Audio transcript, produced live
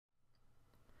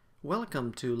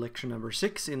Welcome to lecture number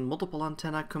 6 in Multiple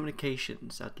Antenna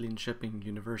Communications at Linköping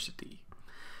University.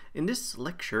 In this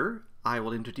lecture, I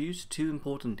will introduce two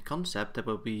important concepts that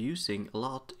we'll be using a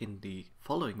lot in the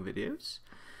following videos.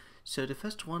 So the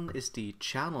first one is the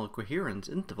channel coherence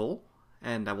interval,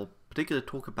 and I will particularly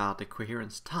talk about the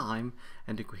coherence time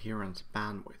and the coherence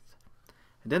bandwidth.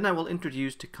 And then I will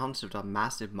introduce the concept of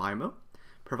massive MIMO,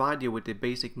 provide you with the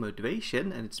basic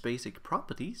motivation and its basic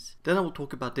properties. Then I will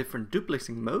talk about different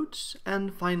duplexing modes,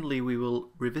 and finally we will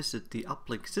revisit the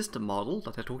uplink system model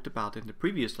that I talked about in the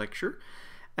previous lecture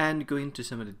and go into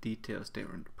some of the details there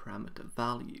on the parameter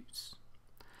values.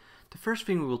 The first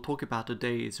thing we will talk about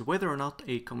today is whether or not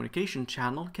a communication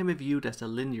channel can be viewed as a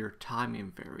linear time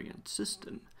invariant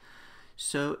system.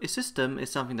 So a system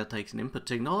is something that takes an input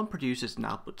signal and produces an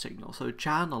output signal. So a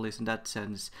channel is in that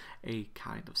sense a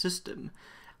kind of system.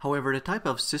 However, the type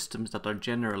of systems that are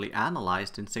generally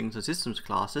analyzed in signals and systems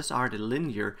classes are the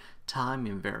linear time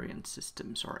invariant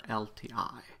systems, or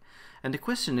LTI. And the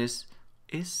question is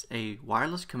a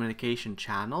wireless communication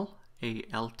channel a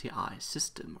LTI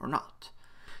system or not?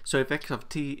 So if x of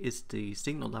t is the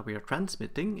signal that we are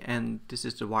transmitting, and this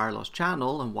is the wireless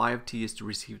channel, and y of t is the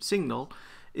received signal,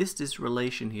 is this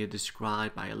relation here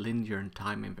described by a linear and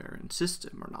time invariant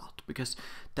system or not? Because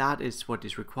that is what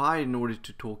is required in order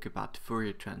to talk about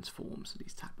Fourier transforms and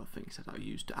these type of things that are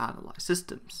used to analyze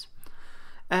systems.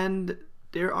 And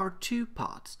there are two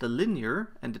parts, the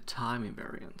linear and the time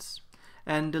invariance.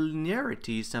 And the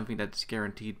linearity is something that is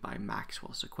guaranteed by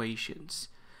Maxwell's equations.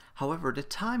 However, the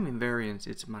time invariance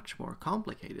is a much more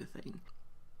complicated thing.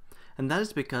 And that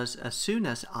is because as soon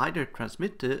as either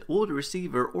transmitter or the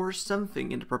receiver or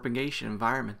something in the propagation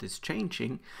environment is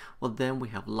changing, well, then we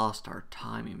have lost our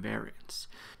time invariance.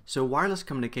 So a wireless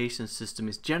communication system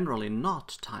is generally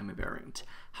not time invariant.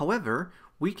 However,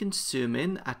 we can zoom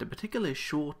in at a particularly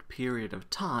short period of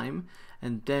time,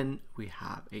 and then we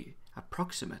have an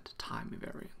approximate time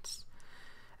invariance.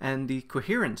 And the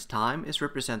coherence time is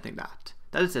representing that.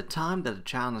 That is the time that the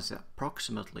channel is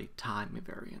approximately time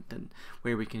invariant, and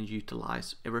where we can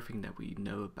utilize everything that we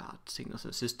know about signals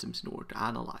and systems in order to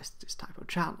analyze this type of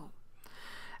channel.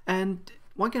 And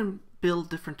one can build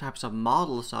different types of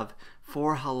models of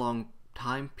for how long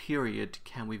time period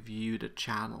can we view the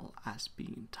channel as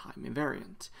being time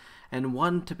invariant. And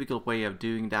one typical way of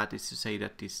doing that is to say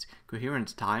that this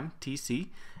coherence time, Tc,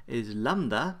 is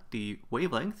lambda, the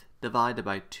wavelength, divided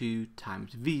by 2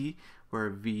 times v, where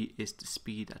v is the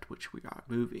speed at which we are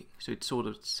moving. So it's sort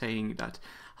of saying that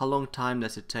how long time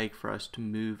does it take for us to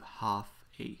move half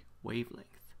a wavelength.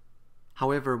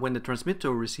 However, when the transmitter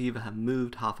or receiver have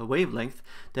moved half a wavelength,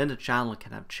 then the channel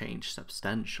can have changed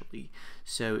substantially.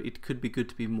 So it could be good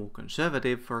to be more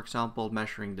conservative, for example,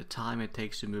 measuring the time it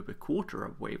takes to move a quarter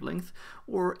of wavelength,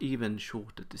 or even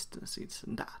shorter distances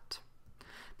than that.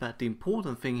 But the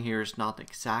important thing here is not the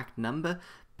exact number,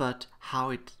 but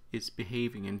how it is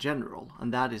behaving in general,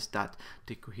 and that is that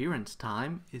the coherence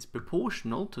time is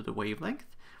proportional to the wavelength,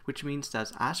 which means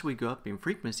that as we go up in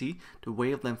frequency, the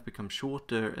wavelength becomes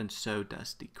shorter, and so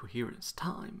does the coherence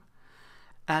time.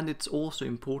 And it's also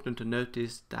important to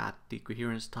notice that the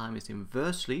coherence time is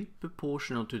inversely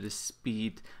proportional to the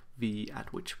speed v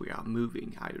at which we are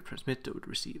moving, either transmitter or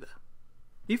receiver.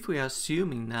 If we are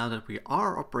assuming now that we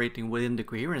are operating within the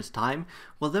coherence time,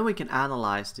 well, then we can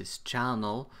analyze this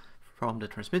channel from the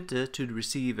transmitter to the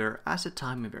receiver as a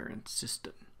time invariant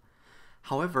system.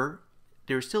 However,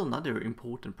 there is still another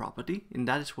important property, and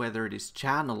that is whether this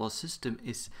channel or system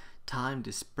is time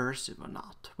dispersive or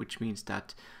not, which means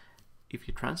that if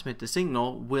you transmit the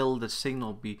signal, will the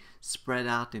signal be spread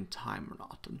out in time or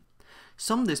not? And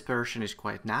some dispersion is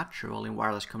quite natural in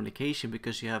wireless communication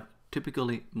because you have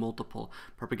typically multiple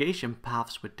propagation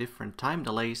paths with different time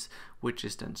delays, which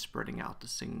is then spreading out the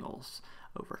signals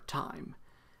over time.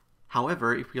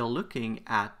 However, if we are looking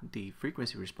at the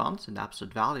frequency response and the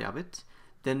absolute value of it,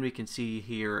 then we can see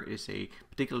here is a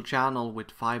particular channel with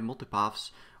 5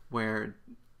 multipaths where,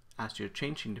 as you're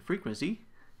changing the frequency,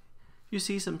 you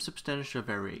see some substantial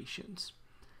variations.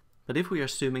 But if we are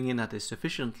zooming in at a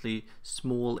sufficiently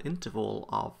small interval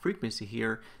of frequency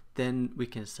here, then we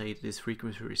can say that this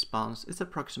frequency response is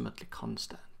approximately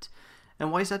constant.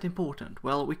 And why is that important?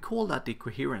 Well, we call that the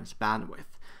coherence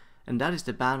bandwidth, and that is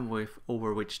the bandwidth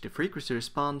over which the frequency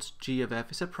response g of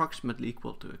f is approximately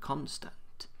equal to a constant.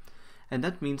 And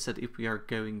that means that if we are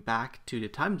going back to the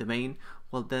time domain,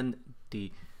 well, then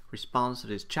the response of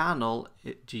this channel,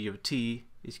 g of t,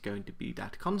 is going to be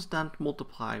that constant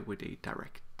multiplied with a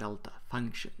direct delta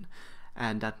function.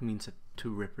 And that means that to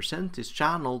represent this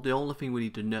channel, the only thing we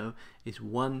need to know is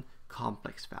one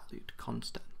complex valued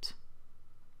constant.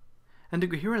 And the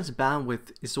coherence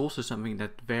bandwidth is also something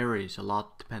that varies a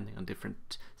lot depending on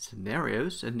different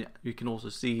scenarios. And you can also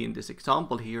see in this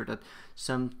example here that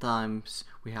sometimes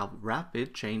we have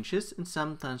rapid changes and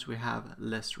sometimes we have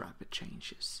less rapid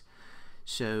changes.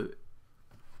 So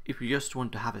if we just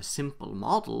want to have a simple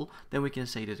model, then we can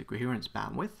say that the coherence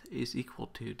bandwidth is equal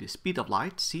to the speed of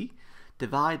light, c,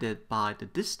 divided by the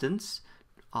distance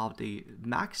of the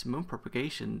maximum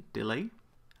propagation delay.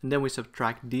 And then we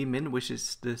subtract d min, which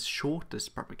is the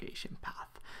shortest propagation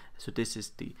path. So this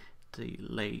is the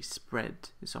delay spread,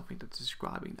 is something that's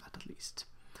describing that at least.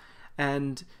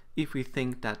 And if we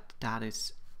think that that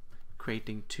is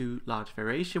creating too large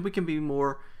variation, we can be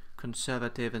more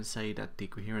conservative and say that the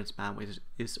coherence bandwidth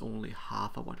is only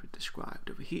half of what we described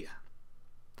over here.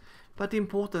 But the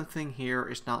important thing here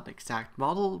is not the exact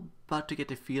model, but to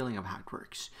get a feeling of how it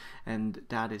works. And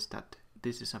that is that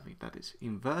this is something that is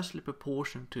inversely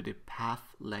proportional to the path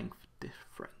length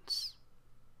difference.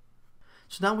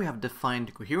 So now we have defined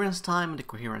the coherence time and the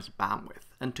coherence bandwidth,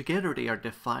 and together they are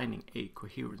defining a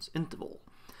coherence interval.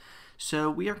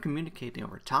 So we are communicating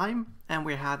over time and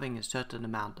we're having a certain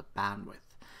amount of bandwidth.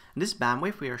 And this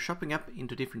bandwidth we are chopping up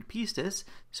into different pieces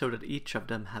so that each of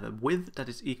them have a width that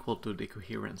is equal to the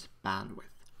coherence bandwidth.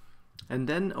 And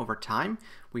then over time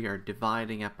we are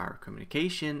dividing up our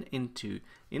communication into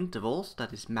intervals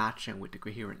that is matching with the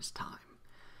coherence time.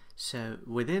 So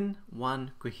within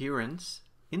one coherence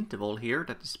interval here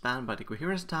that is spanned by the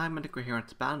coherence time and the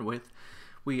coherence bandwidth,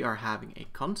 we are having a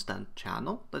constant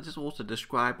channel that is also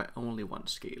described by only one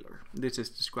scalar. This is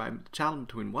describing the channel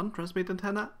between one transmit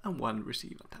antenna and one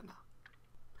receive antenna.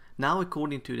 Now,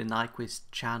 according to the Nyquist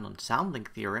channel sampling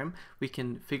theorem, we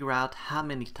can figure out how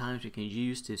many times we can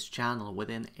use this channel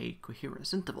within a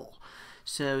coherence interval.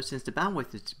 So since the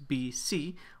bandwidth is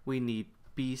BC, we need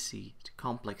BC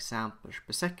complex samples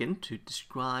per second to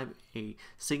describe a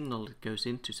signal that goes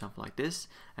into something like this.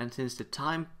 And since the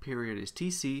time period is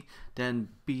TC, then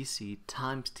BC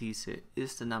times TC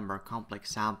is the number of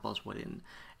complex samples within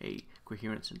a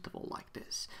coherence interval like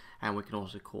this. And we can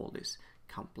also call this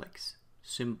complex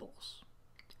symbols.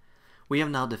 We have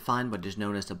now defined what is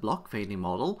known as the block fading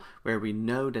model, where we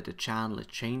know that the channel is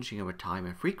changing over time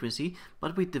and frequency,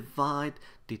 but we divide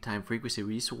the time frequency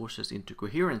resources into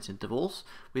coherence intervals,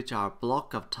 which are a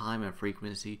block of time and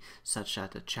frequency such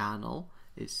that the channel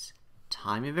is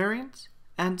time invariant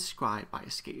and described by a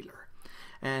scalar.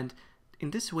 And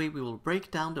in this way we will break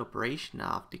down the operation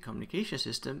of the communication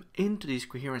system into these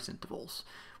coherence intervals.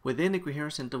 Within a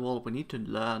coherence interval, we need to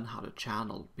learn how the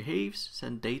channel behaves,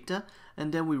 send data,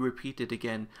 and then we repeat it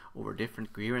again over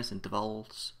different coherence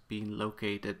intervals being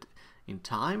located in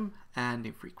time and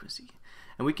in frequency.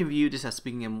 And we can view this as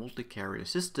being a multi-carrier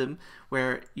system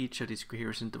where each of these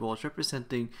coherence intervals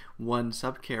representing one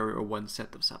subcarrier or one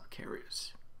set of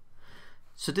subcarriers.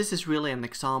 So this is really an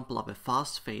example of a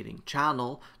fast fading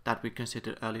channel that we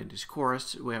considered earlier in this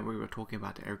course when we were talking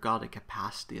about the ergodic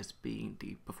capacity as being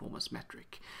the performance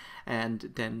metric.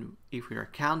 And then if we are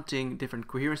counting different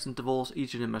coherence intervals,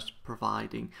 each of them is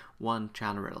providing one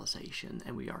channel realization.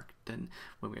 And we are then,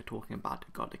 when we are talking about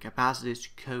ergodic capacities,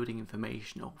 coding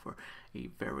information over a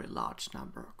very large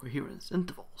number of coherence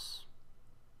intervals.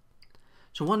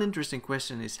 So one interesting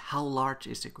question is, how large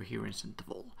is a coherence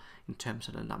interval in terms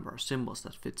of the number of symbols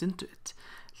that fits into it?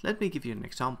 Let me give you an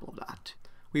example of that.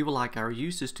 We would like our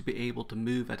users to be able to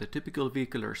move at a typical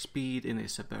vehicular speed in a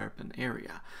suburban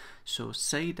area. So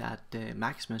say that the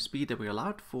maximum speed that we're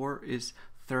allowed for is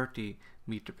 30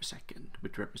 meters per second,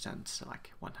 which represents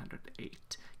like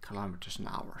 108 kilometers an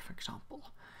hour, for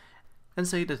example. And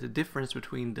say that the difference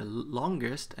between the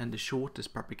longest and the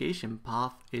shortest propagation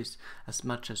path is as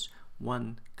much as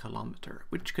 1 kilometer,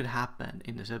 which could happen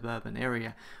in a suburban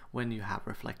area when you have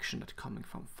reflection that's coming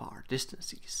from far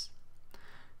distances.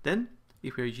 Then,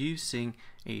 if we are using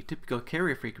a typical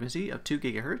carrier frequency of 2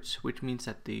 GHz, which means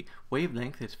that the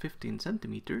wavelength is 15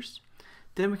 centimeters,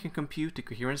 then we can compute the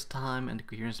coherence time and the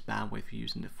coherence bandwidth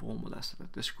using the formulas that I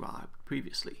described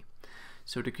previously.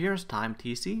 So the coherence time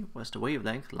Tc was the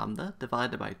wavelength lambda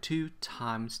divided by 2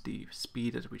 times the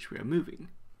speed at which we are moving.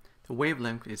 The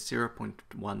wavelength is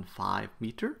 0.15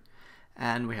 meter,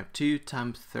 and we have 2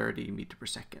 times 30 meters per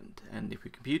second. And if we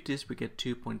compute this, we get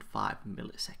 2.5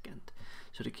 millisecond.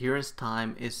 So the coherence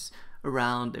time is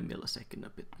around a millisecond, a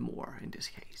bit more in this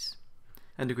case.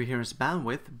 And the coherence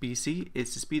bandwidth, BC,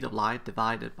 is the speed of light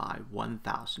divided by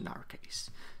 1000 in our case.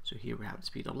 So here we have the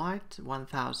speed of light,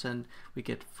 1000, we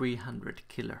get 300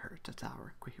 kilohertz, that's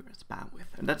our coherence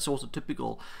bandwidth. And that's also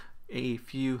typical, a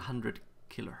few hundred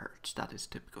kilohertz, that is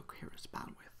typical coherence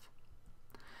bandwidth.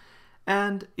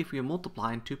 And if we are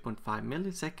multiplying 2.5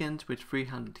 milliseconds with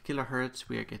 300 kilohertz,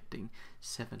 we are getting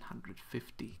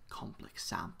 750 complex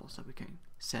samples that we can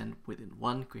send within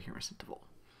one coherence interval.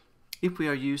 If we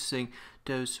are using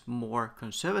those more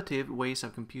conservative ways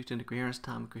of computing the coherence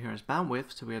time and coherence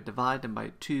bandwidth, so we are dividing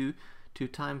by 2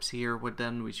 times here, well,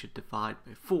 then we should divide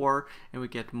by 4 and we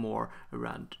get more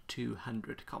around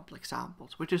 200 complex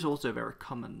samples, which is also a very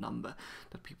common number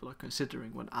that people are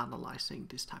considering when analyzing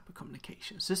this type of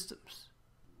communication systems.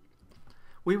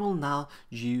 We will now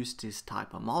use this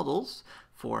type of models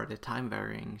for the time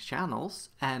varying channels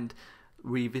and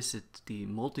revisit the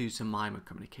multi-user MIMO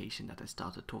communication that I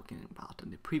started talking about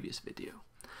in the previous video.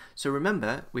 So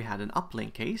remember, we had an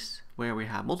uplink case where we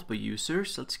have multiple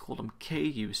users, let's call them K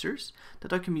users,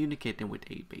 that are communicating with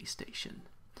a base station.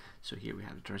 So here we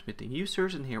have the transmitting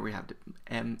users and here we have the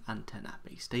M antenna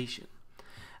base station.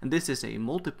 And this is a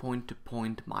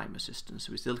multi-point-to-point MIMO system,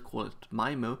 so we still call it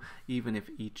MIMO even if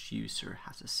each user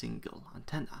has a single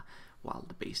antenna, while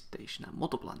the base station has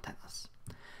multiple antennas.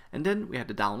 And then we have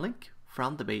the downlink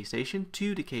from the base station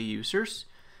to the K users,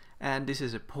 and this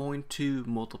is a point-to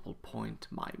multiple point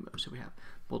MIMO, so we have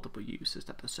multiple users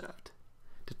that are served.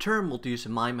 The term multi-user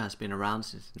MIMO has been around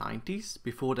since the 90s.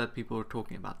 Before that, people were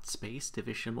talking about space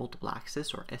division multiple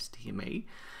access, or SDMA,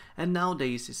 and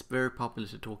nowadays it's very popular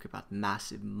to talk about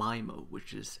Massive MIMO,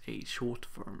 which is a short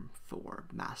form for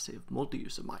Massive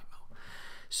Multi-User MIMO.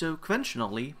 So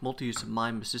conventionally, multi-user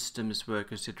MIMO systems were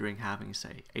considering having,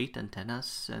 say, 8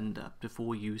 antennas and up to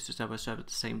 4 users that were served at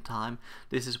the same time.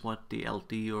 This is what the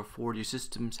LTE or 4G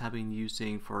systems have been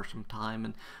using for some time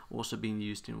and also being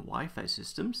used in Wi-Fi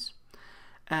systems.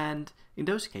 And in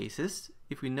those cases,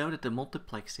 if we know that the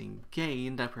multiplexing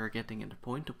gain that we are getting in the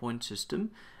point-to-point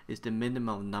system is the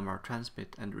minimum number of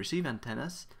transmit and receive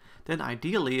antennas, then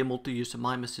ideally a multi-user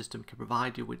MIMO system can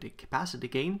provide you with a capacity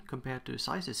gain compared to a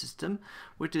SISA system,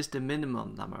 which is the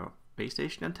minimum number of base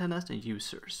station antennas and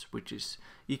users, which is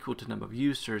equal to the number of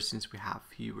users since we have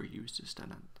fewer users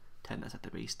than antennas at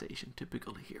the base station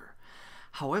typically here.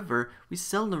 However, we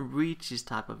seldom reach this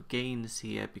type of gains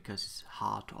here because it's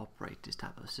hard to operate this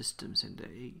type of systems in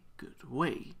a good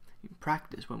way in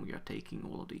practice when we are taking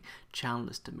all of the channel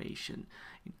estimation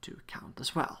into account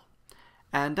as well.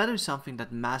 And that is something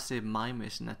that Massive MIMO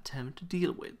is an attempt to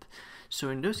deal with. So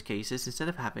in those cases, instead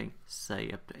of having,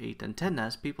 say, up to 8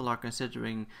 antennas, people are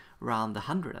considering around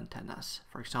 100 antennas.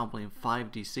 For example, in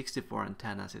 5G, 64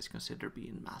 antennas is considered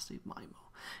being Massive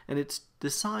MIMO. And it's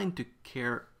designed to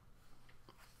care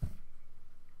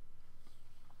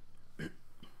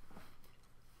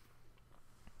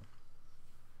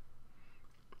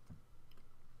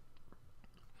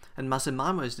And Massive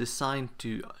MIMO is designed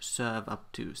to serve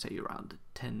up to, say, around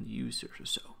 10 users or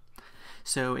so.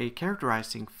 So a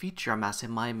characterizing feature of Massive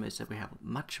MIMO is that we have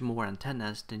much more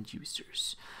antennas than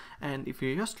users. And if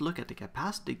you just look at the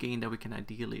capacity gain that we can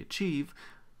ideally achieve,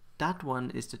 that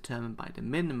one is determined by the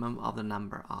minimum of the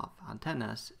number of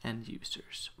antennas and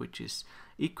users, which is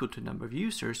equal to the number of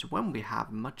users when we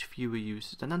have much fewer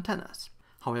users than antennas.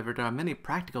 However, there are many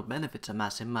practical benefits of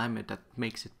Massive MIMO that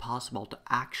makes it possible to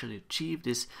actually achieve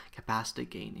this capacity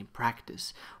gain in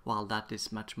practice, while that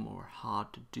is much more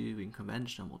hard to do in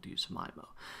conventional multi-user MIMO.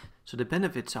 So the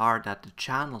benefits are that the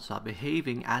channels are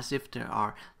behaving as if there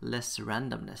are less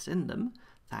randomness in them,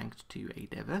 thanks to a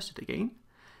diversity gain,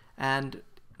 and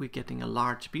we're getting a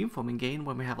large beamforming gain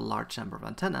when we have a large number of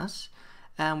antennas,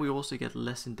 and we also get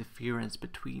less interference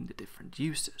between the different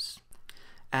users.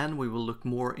 And we will look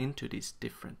more into these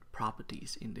different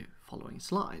properties in the following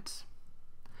slides.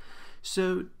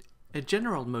 So a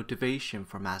general motivation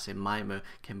for Massive MIMO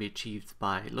can be achieved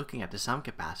by looking at the sum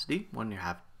capacity when you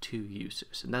have 2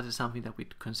 users, and that is something that we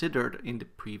considered in the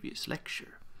previous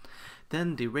lecture.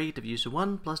 Then the rate of user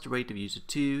 1 plus the rate of user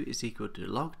 2 is equal to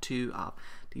log 2 of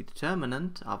the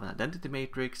determinant of an identity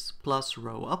matrix plus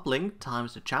row uplink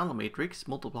times the channel matrix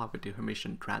multiplied with the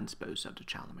Hermitian transpose of the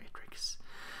channel matrix.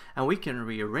 And we can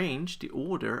rearrange the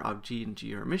order of G and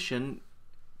G Hermitian,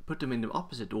 put them in the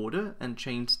opposite order, and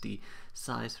change the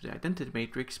size of the identity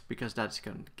matrix, because that's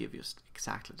going to give us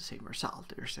exactly the same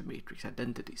result. There's a matrix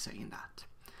identity saying that.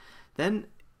 Then,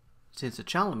 since the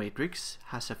channel matrix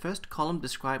has a first column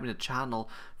describing the channel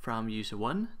from user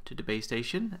 1 to the base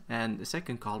station, and the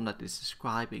second column that is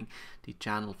describing the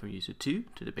channel from user 2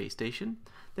 to the base station,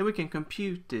 then we can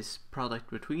compute this product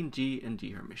between G and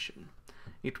G Hermitian.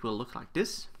 It will look like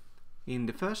this. In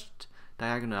the first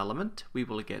diagonal element, we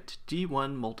will get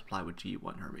G1 multiplied with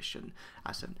G1 Hermitian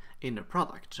as an inner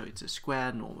product, so it's a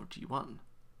square norm of G1.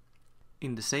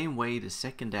 In the same way, the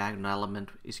second diagonal element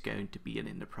is going to be an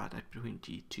inner product between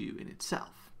G2 in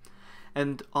itself.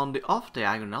 And on the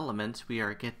off-diagonal elements, we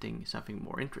are getting something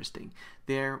more interesting.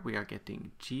 There we are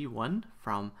getting G1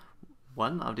 from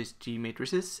one of these G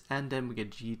matrices, and then we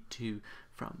get G2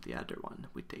 from the other one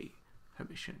with a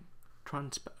Hermitian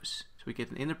transpose. So we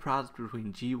get an inner product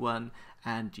between G1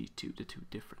 and G2, the two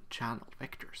different channel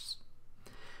vectors.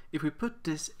 If we put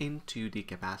this into the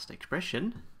capacity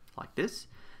expression, like this,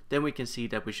 then we can see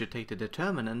that we should take the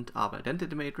determinant of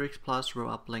identity matrix plus row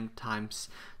uplink times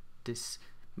this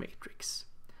matrix.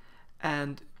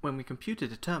 And when we compute the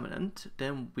determinant,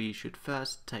 then we should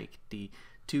first take the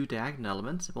two diagonal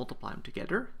elements and multiply them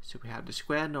together. So we have the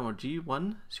squared norm of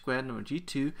G1, squared norm of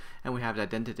G2, and we have the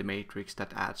identity matrix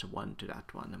that adds 1 to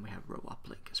that one, and we have row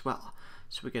uplink as well.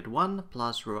 So we get 1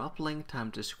 plus row uplink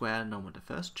times the square norm of the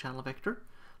first channel vector,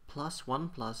 plus 1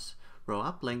 plus row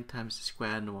uplink times the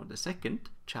square norm of the second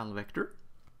channel vector.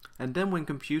 And then when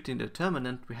computing the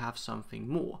determinant, we have something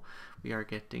more. We are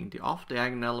getting the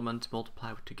off-diagonal elements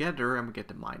multiplied together, and we get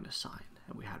the minus sign,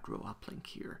 and we had row uplink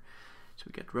here. So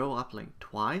we get row uplink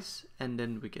twice, and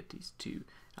then we get these two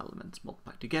elements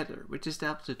multiplied together, which is the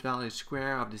absolute value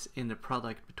square of this inner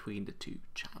product between the two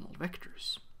channel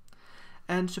vectors.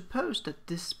 And suppose that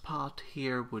this part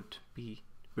here would be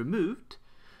removed,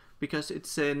 because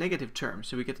it's a negative term,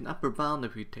 so we get an upper bound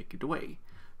if we take it away.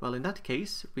 Well, in that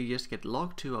case, we just get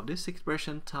log 2 of this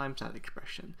expression times that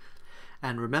expression.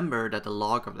 And remember that the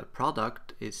log of the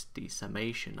product is the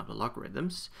summation of the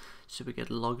logarithms. So we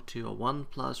get log 2 of 1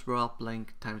 plus row uplink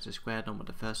times the square norm of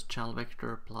the first channel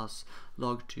vector plus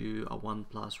log 2 of 1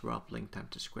 plus row uplink times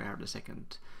the square of the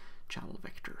second channel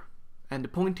vector. And the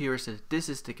point here is that this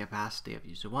is the capacity of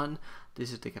user 1,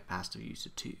 this is the capacity of user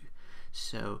 2.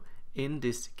 So in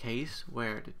this case,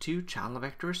 where the two channel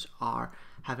vectors are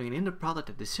having an inner product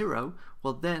that is 0,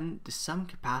 well then the sum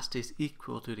capacity is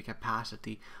equal to the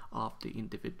capacity of the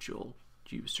individual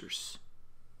users.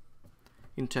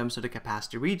 In terms of the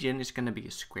capacity region, it's going to be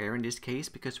a square in this case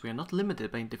because we are not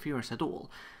limited by interference at all.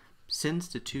 Since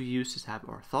the two users have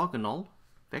orthogonal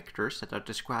vectors that are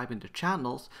describing the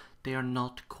channels, they are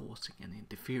not causing any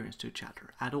interference to each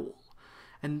other at all.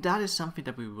 And that is something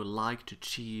that we would like to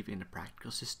achieve in the practical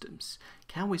systems.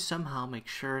 Can we somehow make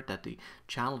sure that the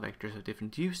channel vectors of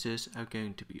different users are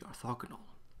going to be orthogonal?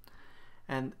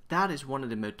 And that is one of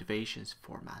the motivations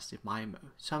for Massive MIMO,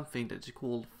 something that is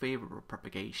called favorable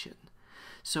propagation.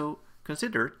 So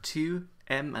consider two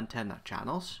M antenna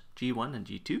channels, G1 and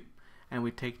G2, and we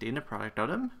take the inner product of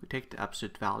them, we take the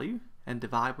absolute value, and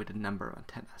divide with the number of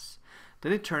antennas.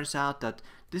 Then it turns out that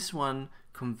this one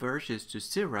converges to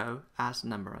 0 as the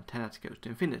number of antennas goes to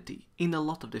infinity in a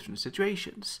lot of different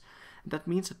situations. And that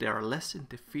means that there are less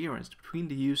interference between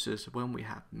the users when we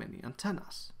have many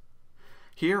antennas.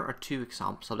 Here are two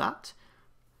examples of that.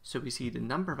 So we see the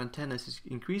number of antennas is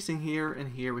increasing here, and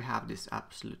here we have this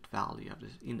absolute value of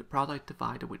this inner product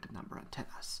divided with the number of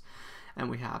antennas. And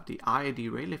we have the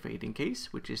IID Rayleigh fading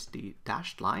case, which is the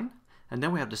dashed line. And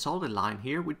then we have the solid line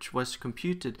here, which was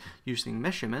computed using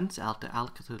measurements at the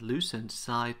Alcatel-Lucent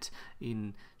site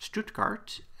in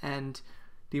Stuttgart. And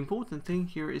the important thing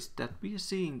here is that we are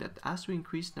seeing that as we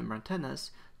increase the number of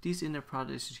antennas, these inner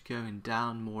products is going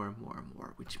down more and more and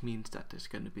more, which means that there's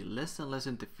going to be less and less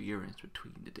interference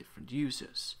between the different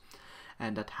users.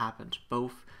 And that happens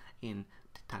both in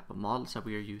the type of models that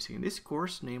we are using in this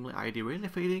course, namely IID Rayleigh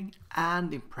fading,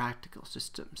 and in practical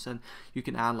systems. And you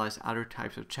can analyze other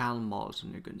types of channel models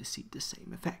and you're going to see the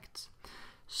same effects.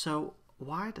 So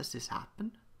why does this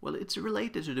happen? Well, it's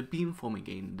related to the beamforming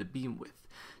gain and the beam width.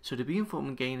 So the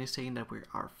beamforming gain is saying that we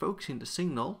are focusing the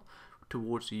signal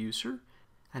towards the user,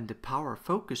 and the power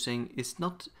focusing is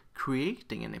not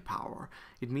creating any power.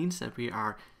 It means that we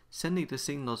are sending the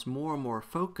signals more and more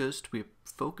focused, we're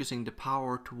focusing the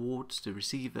power towards the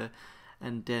receiver,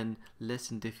 and then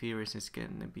less interference is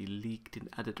going to be leaked in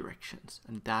other directions.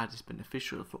 And that is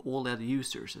beneficial for all the other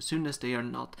users. As soon as they are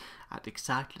not at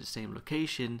exactly the same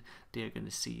location, they are going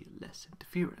to see less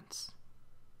interference.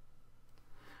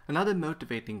 Another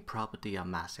motivating property of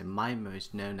Massive MIMO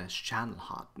is known as channel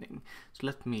hardening. So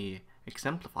let me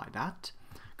exemplify that.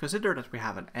 Consider that we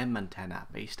have an M antenna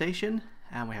base station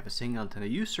and we have a single antenna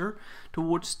user.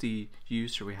 Towards the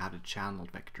user we have the channel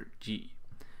vector G.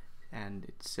 And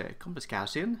it's complex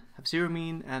Gaussian, have zero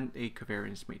mean, and a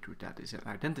covariance matrix that is an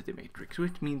identity matrix,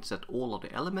 which means that all of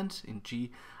the elements in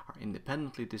G are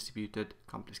independently distributed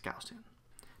complex Gaussian.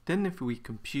 Then if we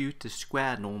compute the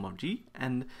square norm of G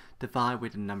and divide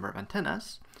with the number of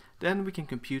antennas, then we can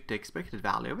compute the expected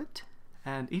value of it.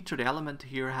 And each of the elements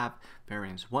here have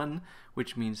variance 1,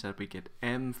 which means that we get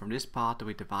M from this part that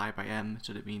we divide by M,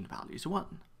 so the mean value is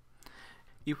 1.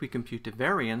 If we compute the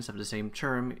variance of the same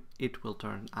term, it will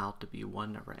turn out to be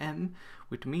 1 over m,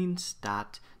 which means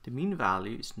that the mean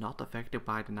value is not affected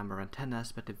by the number of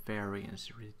antennas, but the variance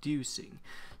is reducing.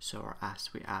 So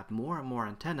as we add more and more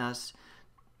antennas,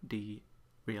 the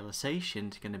realization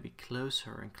is going to be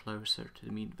closer and closer to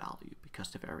the mean value because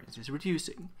the variance is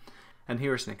reducing. And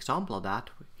here's an example of that.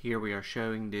 Here we are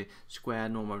showing the square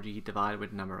norm of g divided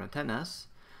with the number of antennas,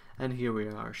 and here we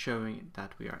are showing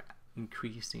that we are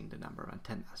increasing the number of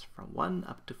antennas from 1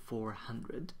 up to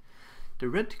 400. The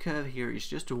red curve here is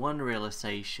just one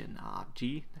realization of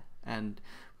g, and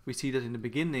we see that in the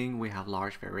beginning we have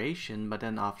large variation, but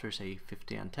then after say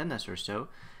 50 antennas or so,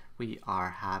 we are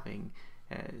having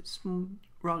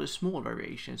rather small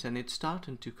variations, and it's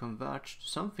starting to converge to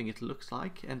something it looks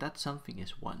like, and that something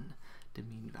is 1, the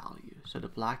mean value. So the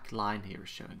black line here is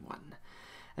showing 1.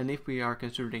 And if we are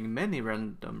considering many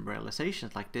random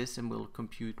realizations like this and we'll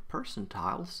compute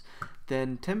percentiles,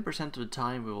 then 10% of the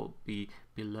time we will be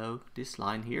below this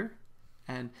line here,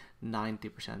 and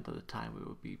 90% of the time we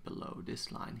will be below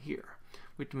this line here,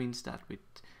 which means that with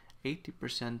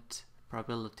 80%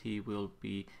 probability we'll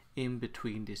be in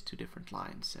between these two different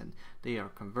lines, and they are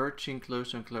converging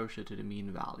closer and closer to the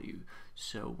mean value,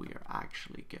 so we are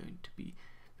actually going to be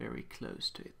very close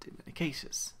to it in many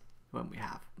cases when we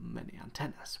have many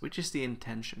antennas, which is the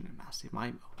intention in Massive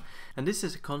MIMO. And this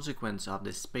is a consequence of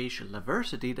the spatial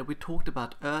diversity that we talked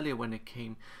about earlier when it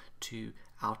came to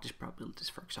outage probabilities,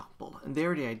 for example. And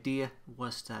there the idea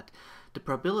was that the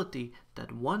probability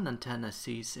that one antenna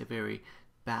sees a very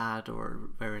bad or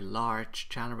very large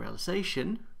channel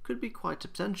realization could be quite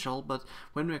substantial, but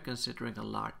when we're considering a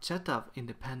large set of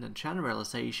independent channel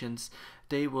realizations,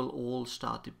 they will all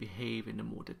start to behave in a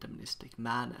more deterministic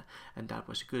manner, and that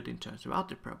was good in terms of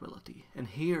outage probability. And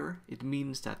here it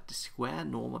means that the square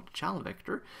norm of the channel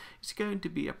vector is going to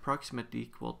be approximately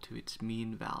equal to its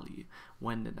mean value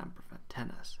when the number of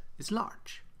antennas is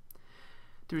large.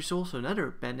 There is also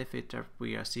another benefit that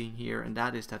we are seeing here, and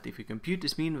that is that if we compute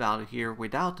this mean value here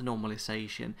without the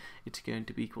normalization, it's going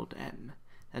to be equal to m.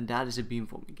 And that is a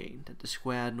beamforming gain, that the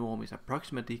square norm is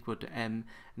approximately equal to m,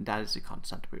 and that is the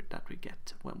constant that we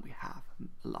get when we have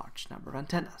a large number of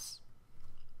antennas.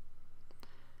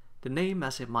 The name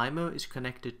Massive MIMO is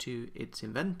connected to its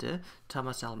inventor,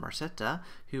 Thomas L. Marcetta,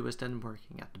 who was then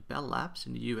working at the Bell Labs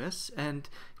in the US, and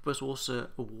was also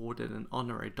awarded an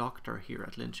honorary doctor here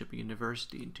at Linköping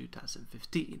University in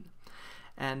 2015.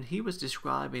 And he was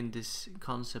describing this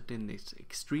concept in its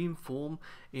extreme form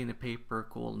in a paper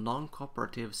called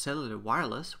Non-Cooperative Cellular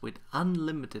Wireless with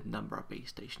Unlimited Number of Base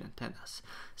Station Antennas.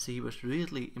 So he was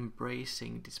really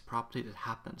embracing this property that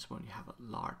happens when you have a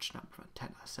large number of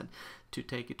antennas. And to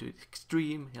take it to its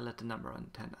extreme, he let the number of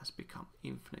antennas become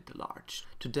infinitely large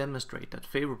to demonstrate that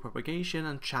favorable propagation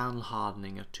and channel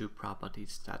hardening are two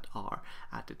properties that are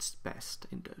at its best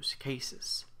in those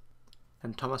cases.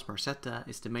 And Thomas Marcetta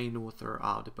is the main author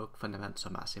of the book Fundamentals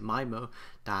of Massive MIMO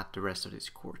that the rest of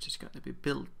this course is going to be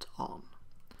built on.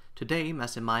 Today,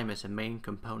 Massive MIMO is a main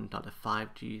component of the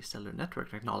 5G cellular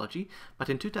network technology, but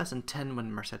in 2010,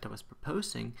 when Marcetta was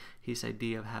proposing his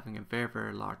idea of having a very,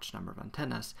 very large number of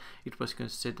antennas, it was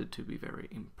considered to be very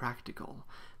impractical.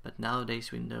 But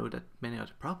nowadays we know that many of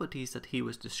the properties that he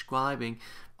was describing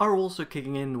are also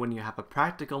kicking in when you have a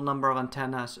practical number of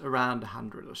antennas around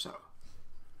 100 or so.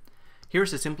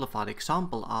 Here's a simplified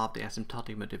example of the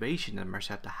asymptotic motivation that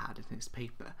Marcetta had in his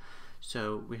paper.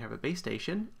 So we have a base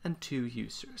station and two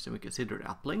users, and we consider the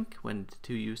uplink when the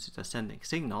two users are sending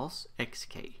signals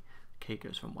xk. K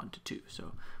goes from 1 to 2.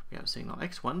 So we have signal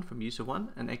x1 from user 1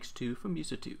 and x2 from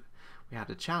user 2. We have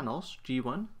the channels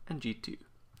g1 and g2.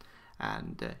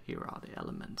 And here are the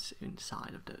elements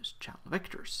inside of those channel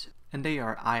vectors. And they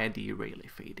are IID Rayleigh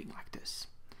fading like this.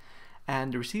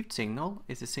 And the received signal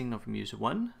is the signal from user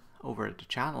 1 over the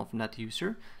channel from that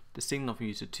user, the signal from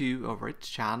user 2 over its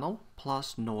channel,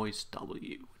 plus noise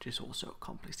W, which is also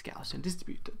complex Gaussian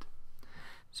distributed.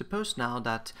 Suppose now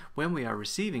that when we are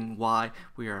receiving Y,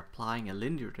 we are applying a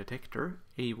linear detector,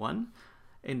 A1,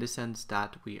 in the sense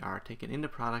that we are taking in the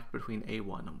product between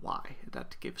A1 and Y.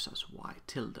 That gives us Y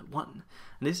tilde 1.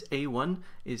 And this A1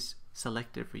 is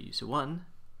selected for user 1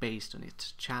 based on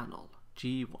its channel,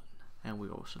 G1. And we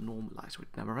also normalize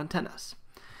with number of antennas.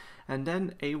 And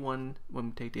then A1, when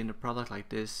we take the inner product like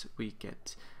this, we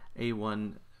get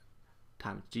A1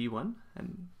 times G1,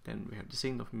 and then we have the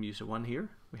signal from user 1 here.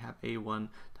 We have A1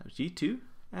 times G2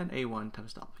 and A1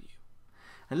 times W.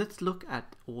 And let's look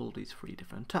at all these three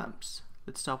different terms.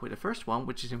 Let's start with the first one,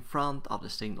 which is in front of the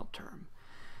signal term.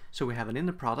 So we have an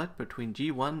inner product between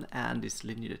G1 and this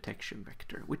linear detection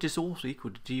vector, which is also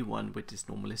equal to G1 with this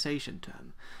normalization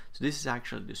term. So this is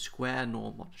actually the square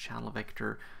norm of the channel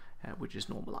vector, which is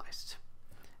normalized.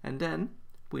 And then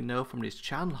we know from this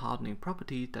channel hardening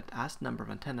property that as the number of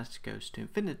antennas goes to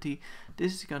infinity,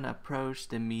 this is going to approach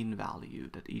the mean value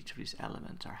that each of these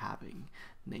elements are having,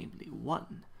 namely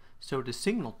 1. So the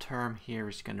signal term here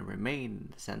is going to remain in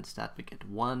the sense that we get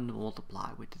 1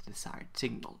 multiplied with the desired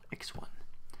signal, x1.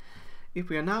 If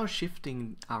we are now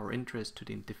shifting our interest to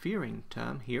the interfering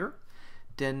term here,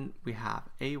 then we have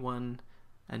A1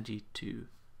 and G2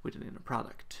 with an inner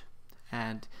product.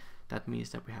 And that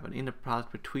means that we have an inner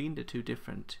product between the two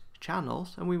different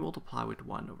channels, and we multiply with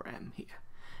 1 over m here.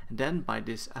 And then by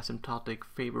this asymptotic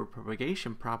favor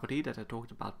propagation property that I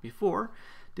talked about before,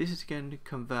 this is going to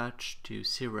converge to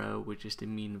 0, which is the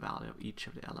mean value of each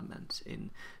of the elements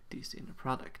in this inner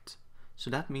product. So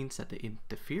that means that the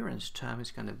interference term is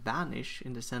going to vanish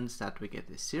in the sense that we get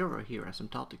a 0 here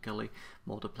asymptotically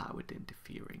multiplied with the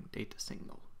interfering data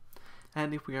signal.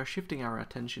 And if we are shifting our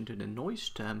attention to the noise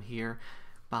term here,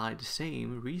 by the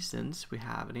same reasons, we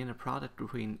have an inner product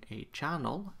between a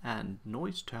channel and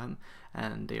noise term,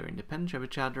 and they are independent of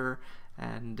each other,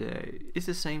 and it's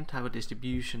the same type of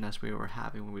distribution as we were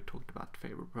having when we talked about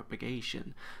favor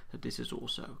propagation. So this is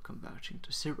also converging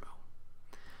to 0.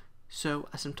 So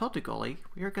asymptotically,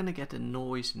 we are going to get a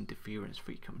noise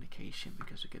interference-free communication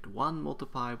because we get 1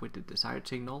 multiplied with the desired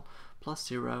signal plus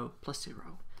 0 plus 0.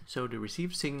 So the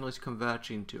received signal is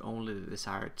converging to only the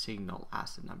desired signal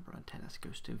as the number of antennas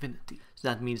goes to infinity. So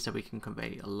that means that we can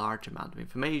convey a large amount of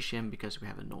information because we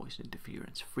have a noise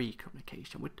interference-free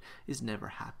communication, which is never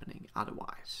happening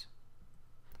otherwise.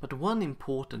 But one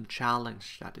important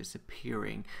challenge that is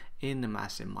appearing in the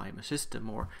Massive MIMO system,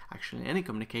 or actually in any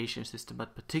communication system,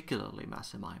 but particularly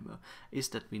Massive MIMO, is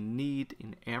that we need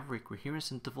in every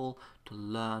coherence interval to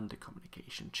learn the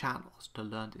communication channels, to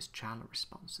learn these channel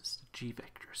responses, the G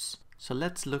vectors. So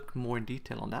let's look more in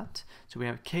detail on that. So we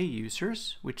have k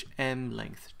users, which m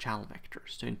length channel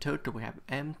vectors. So in total we have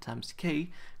m times k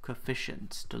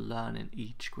coefficients to learn in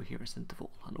each coherence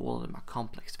interval, and all of them are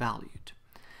complex valued.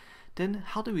 Then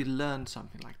how do we learn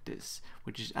something like this,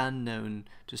 which is unknown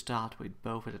to start with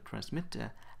both at the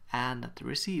transmitter and at the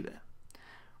receiver?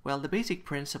 Well, the basic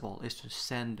principle is to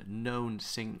send known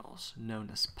signals, known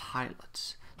as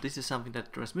pilots. This is something that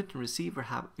the transmitter and receiver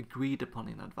have agreed upon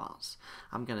in advance.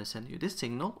 I'm going to send you this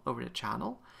signal over the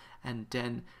channel, and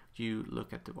then you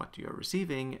look at what you're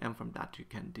receiving, and from that you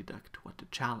can deduct what the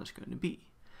channel is going to be.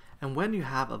 And when you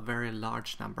have a very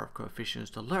large number of coefficients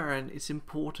to learn, it's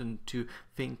important to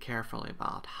think carefully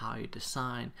about how you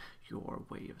design your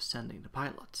way of sending the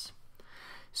pilots.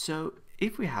 So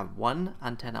if we have one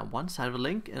antenna on one side of the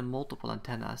link and multiple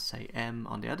antennas, say M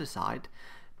on the other side,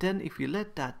 then if we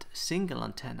let that single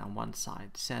antenna on one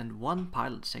side send one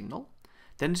pilot signal,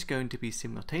 then it's going to be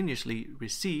simultaneously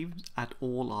received at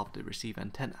all of the receive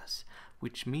antennas,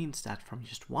 which means that from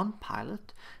just one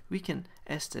pilot we can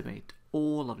estimate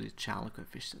all of the channel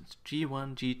coefficients,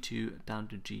 G1, G2 down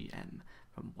to Gm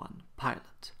from one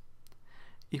pilot.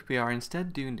 If we are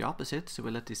instead doing the opposite, so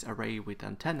we let this array with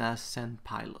antennas send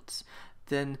pilots,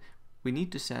 then we need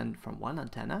to send from one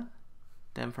antenna,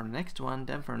 then from the next one,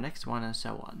 then from the next one, and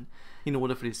so on, in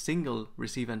order for this single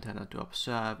receive antenna to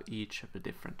observe each of the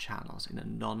different channels in a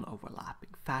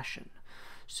non-overlapping fashion.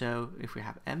 So if we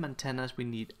have M antennas, we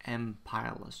need M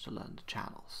pilots to learn the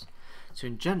channels. So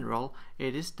in general,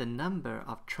 it is the number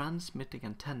of transmitting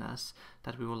antennas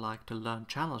that we would like to learn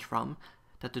channels from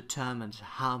that determines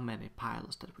how many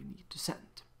pilots that we need to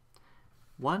send.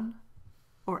 1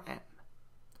 or M.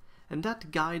 And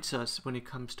that guides us when it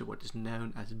comes to what is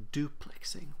known as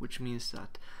duplexing, which means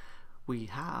that we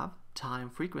have time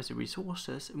frequency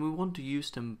resources and we want to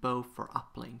use them both for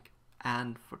uplink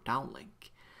and for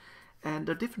downlink. And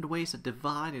there are different ways of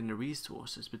dividing the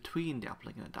resources between the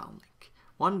uplink and the downlink.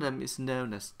 One of them is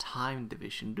known as time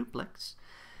division duplex,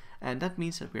 and that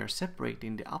means that we are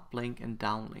separating the uplink and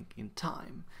downlink in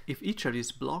time. If each of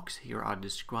these blocks here are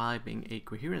describing a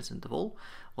coherence interval,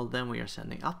 well then we are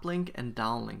sending uplink and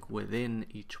downlink within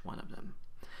each one of them.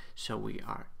 So we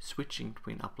are switching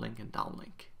between uplink and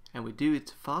downlink, and we do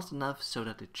it fast enough so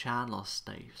that the channel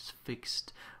stays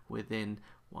fixed within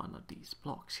one of these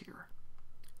blocks here.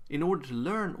 In order to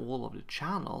learn all of the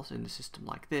channels in a system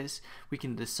like this, we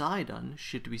can decide on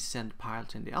should we send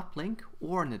pilots in the uplink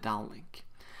or in the downlink.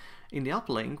 In the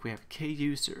uplink we have k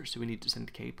users, so we need to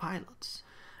send k pilots.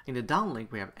 In the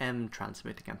downlink we have m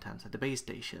transmitting antennas at the base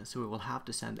station, so we will have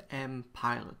to send m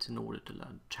pilots in order to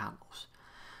learn channels.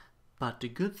 But the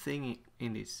good thing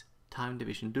in this time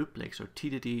division duplex or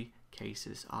TDD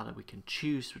cases are that we can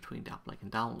choose between the uplink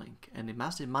and downlink. And in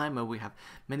Massive MIMO we have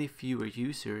many fewer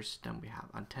users than we have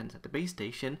antennas at the base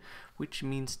station, which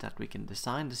means that we can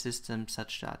design the system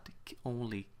such that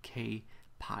only K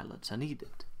pilots are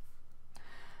needed.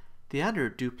 The other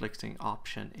duplexing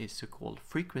option is so-called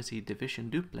frequency division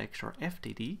duplex, or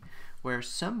FDD, where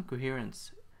some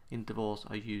coherence intervals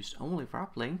are used only for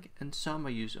uplink and some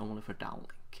are used only for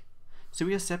downlink. So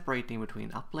we are separating between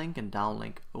uplink and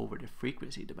downlink over the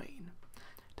frequency domain.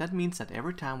 That means that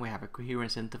every time we have a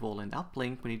coherence interval in the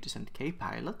uplink, we need to send K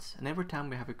pilots, and every time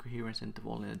we have a coherence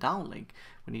interval in the downlink,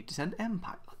 we need to send M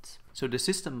pilots. So the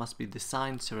system must be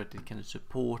designed so that it can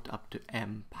support up to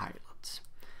M pilots.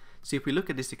 So if we look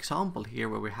at this example here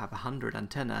where we have 100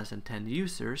 antennas and 10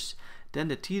 users, then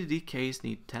the TDD case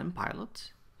needs 10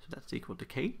 pilots, so that's equal to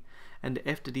K, and the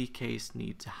FDD case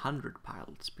needs 100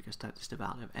 pilots because that is the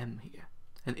value of M here.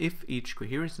 And if each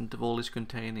coherence interval is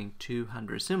containing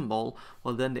 200 symbol,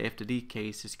 well then the FDD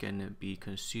case is going to be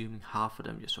consuming half of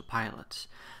them just for pilots,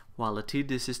 while the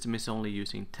TDD system is only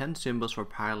using 10 symbols for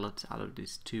pilots out of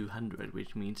this 200,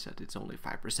 which means that it's only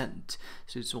 5%,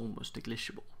 so it's almost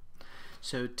negligible.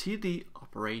 So TD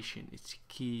operation is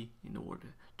key in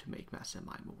order to make Massive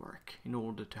MIMO work. In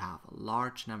order to have a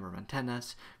large number of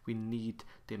antennas, we need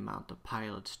the amount of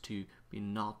pilots to be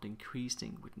not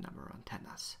increasing with the number of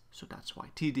antennas. So that's why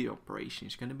TD operation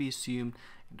is going to be assumed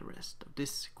in the rest of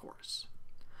this course.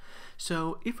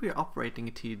 So if we are operating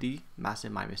a TD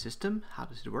Massive MIMO system, how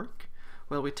does it work?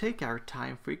 Well, we take our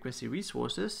time frequency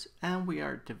resources and we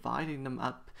are dividing them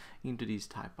up into these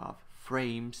type of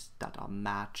frames that are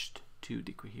matched to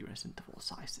the coherence interval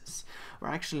sizes. Or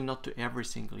actually not to every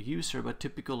single user, but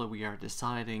typically we are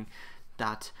deciding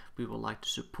that we would like to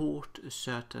support a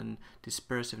certain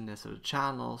dispersiveness of the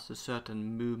channels, a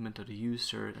certain movement of the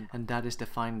user, and that is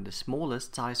defining the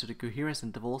smallest size of the coherence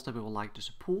intervals that we would like to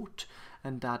support,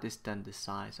 and that is then the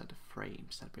size of the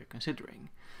frames that we are considering.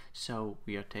 So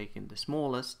we are taking the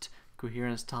smallest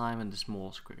coherence time and the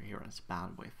smallest coherence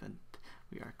bandwidth, and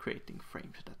we are creating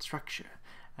frames of that structure.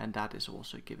 And that is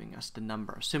also giving us the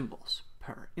number of symbols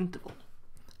per interval.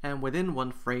 And within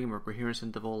one frame or coherence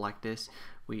interval like this,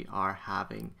 we are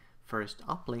having first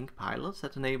uplink pilots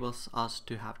that enables us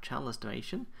to have channel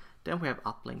estimation, then we have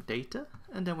uplink data,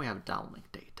 and then we have downlink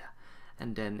data.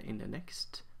 And then in the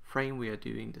next frame we are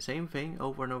doing the same thing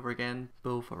over and over again,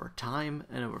 both over time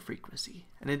and over frequency.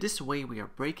 And in this way we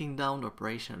are breaking down the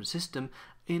operation of the system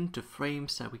into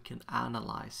frames that we can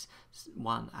analyze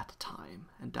one at a time,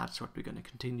 and that's what we're going to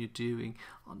continue doing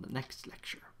on the next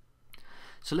lecture.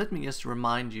 So let me just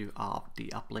remind you of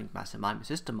the uplink Massive MIMO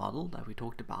system model that we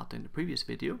talked about in the previous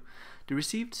video. The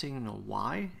received signal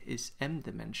Y is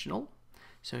m-dimensional,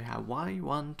 so you have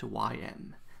Y1 to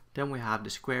Ym. Then we have the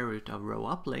square root of rho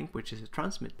uplink, which is a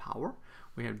transmit power.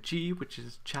 We have G, which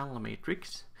is a channel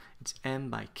matrix. It's M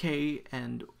by K,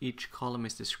 and each column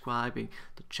is describing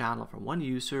the channel from one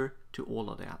user to all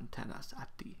of the antennas at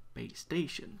the base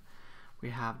station. We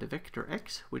have the vector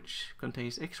X, which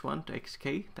contains X1 to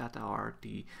XK, that are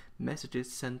the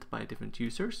messages sent by different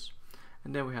users.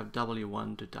 And then we have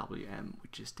W1 to Wm,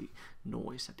 which is the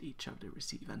noise at each of the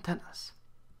receive antennas.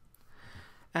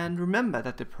 And remember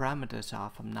that the parameters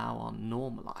are from now on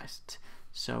normalized.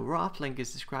 So rho uplink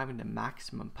is describing the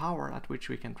maximum power at which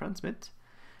we can transmit.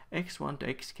 X1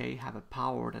 to XK have a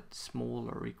power that's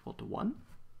smaller or equal to 1.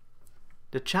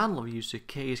 The channel of user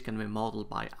K is going to be modeled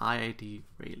by IID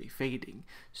Rayleigh fading.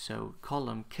 So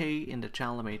column K in the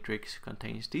channel matrix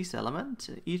contains these elements,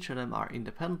 and each of them are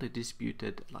independently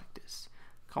distributed like this.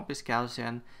 Comp is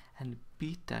Gaussian, and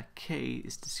beta K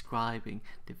is describing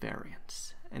the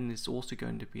variance, and it's also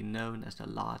going to be known as the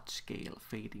large scale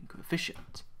fading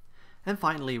coefficient. And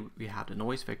finally we have the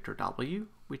noise vector W,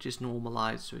 which is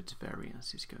normalized, so its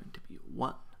variance is going to be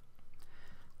 1.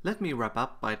 Let me wrap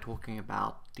up by talking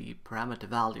about the parameter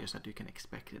values that you can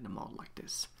expect in a model like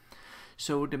this.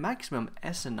 So the maximum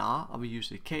SNR of a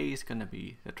user K is going to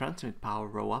be the transmit power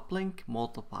rho uplink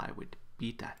multiplied with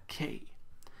beta K.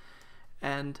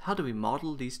 And how do we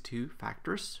model these two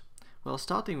factors? Well,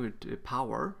 starting with the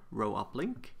power rho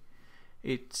uplink,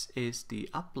 it is the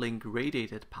uplink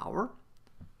radiated power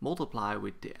multiplied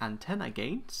with the antenna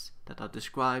gains that are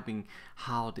describing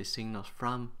how the signals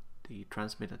from the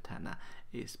transmit antenna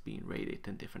is being radiated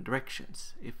in different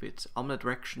directions, if it's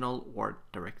omnidirectional or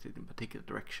directed in particular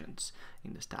directions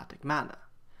in a static manner.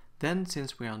 Then,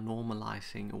 since we are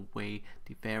normalizing away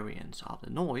the variance of the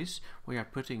noise, we are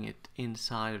putting it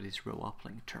inside of this rho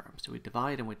uplink term. So we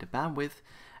divide them with the bandwidth,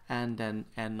 and then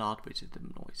N0, which is the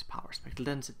noise power spectral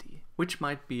density, which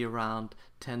might be around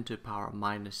 10 to the power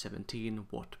minus 17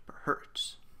 watt per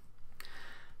hertz.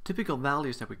 Typical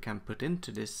values that we can put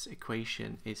into this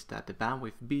equation is that the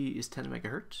bandwidth B is 10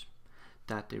 MHz,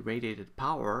 that the radiated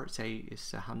power, say,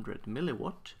 is 100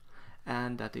 milliwatt,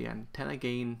 and that the antenna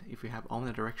gain, if we have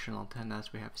omnidirectional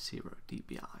antennas, we have 0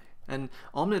 dBi. And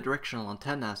omnidirectional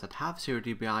antennas that have 0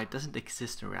 dBi doesn't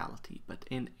exist in reality, but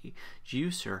in a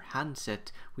user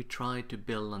handset we try to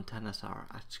build antennas that are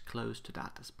as close to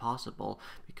that as possible,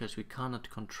 because we cannot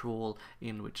control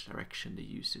in which direction the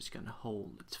user is going to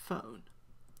hold its phone.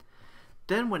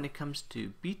 Then when it comes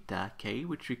to beta k,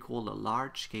 which we call a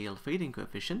large-scale fading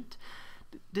coefficient,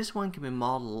 this one can be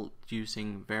modeled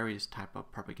using various type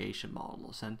of propagation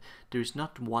models, and there is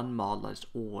not one model that's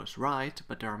always right,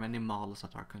 but there are many models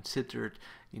that are considered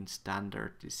in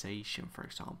standardization, for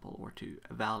example, or to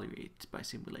evaluate by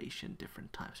simulation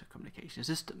different types of communication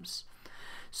systems.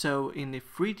 So in the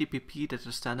 3GPP that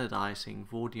are standardizing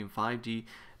 4G and 5G,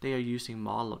 they are using a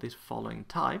model of this following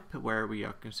type, where we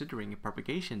are considering a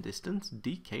propagation distance,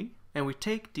 dk, and we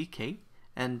take dk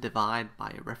and divide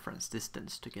by a reference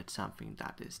distance to get something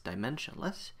that is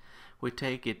dimensionless. We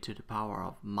take it to the power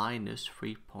of minus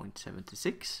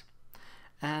 3.76,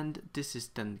 and this is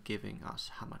then giving us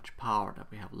how much power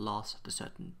that we have lost at a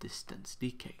certain distance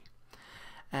dk.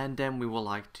 And then we would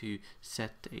like to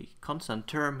set a constant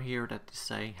term here that is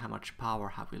saying how much power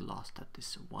have we lost at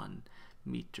this 1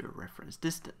 meter reference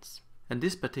distance. And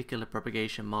this particular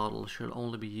propagation model should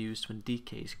only be used when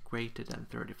dk is greater than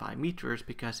 35 meters,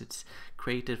 because it's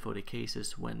created for the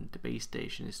cases when the base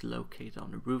station is located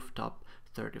on a rooftop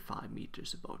 35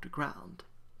 meters above the ground.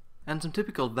 And some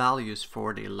typical values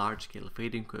for the large-scale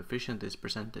fading coefficient is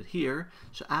presented here.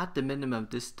 So at the minimum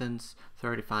distance,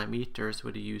 35 meters,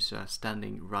 with the user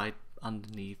standing right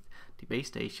underneath the base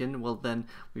station, well, then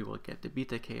we will get the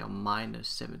beta k of minus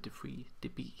 73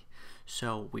 dB.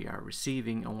 So we are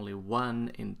receiving only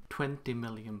 1 in 20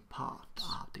 million parts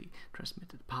of the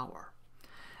transmitted power.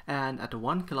 And at a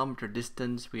 1 kilometer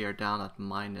distance, we are down at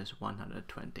minus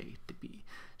 128 dB.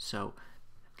 So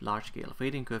large-scale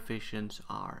fading coefficients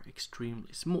are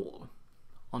extremely small.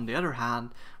 On the other hand,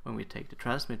 when we take the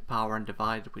transmit power and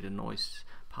divide it with the noise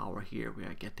power here, we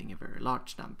are getting a very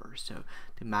large number. So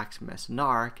the maximum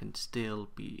SNR can still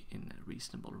be in a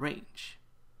reasonable range.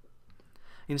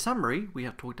 In summary, we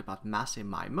have talked about Massive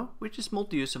MIMO, which is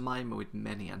multi-user MIMO with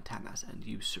many antennas and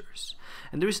users.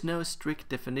 And there is no strict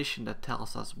definition that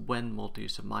tells us when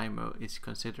multi-user MIMO is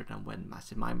considered and when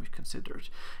Massive MIMO is considered.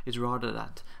 It's rather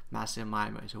that Massive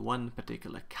MIMO is one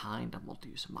particular kind of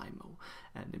multi-user MIMO,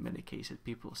 and in many cases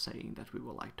people are saying that we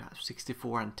would like to have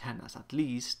 64 antennas at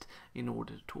least in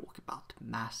order to talk about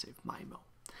Massive MIMO.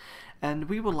 And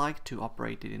we would like to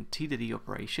operate it in TDD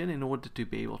operation in order to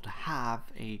be able to have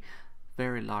a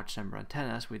very large number of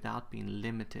antennas without being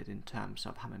limited in terms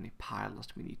of how many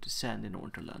pilots we need to send in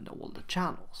order to learn all the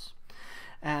channels.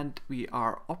 And we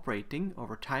are operating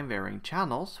over time varying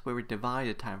channels, where we divide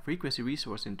the time frequency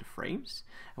resource into frames,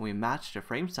 and we match the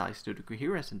frame size to the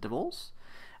coherence intervals,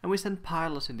 and we send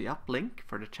pilots in the uplink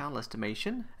for the channel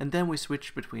estimation, and then we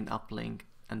switch between uplink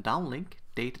and downlink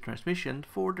data transmission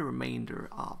for the remainder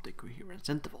of the coherence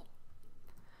interval.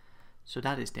 So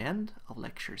that is the end of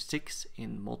lecture 6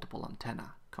 in multiple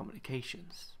antenna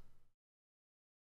communications.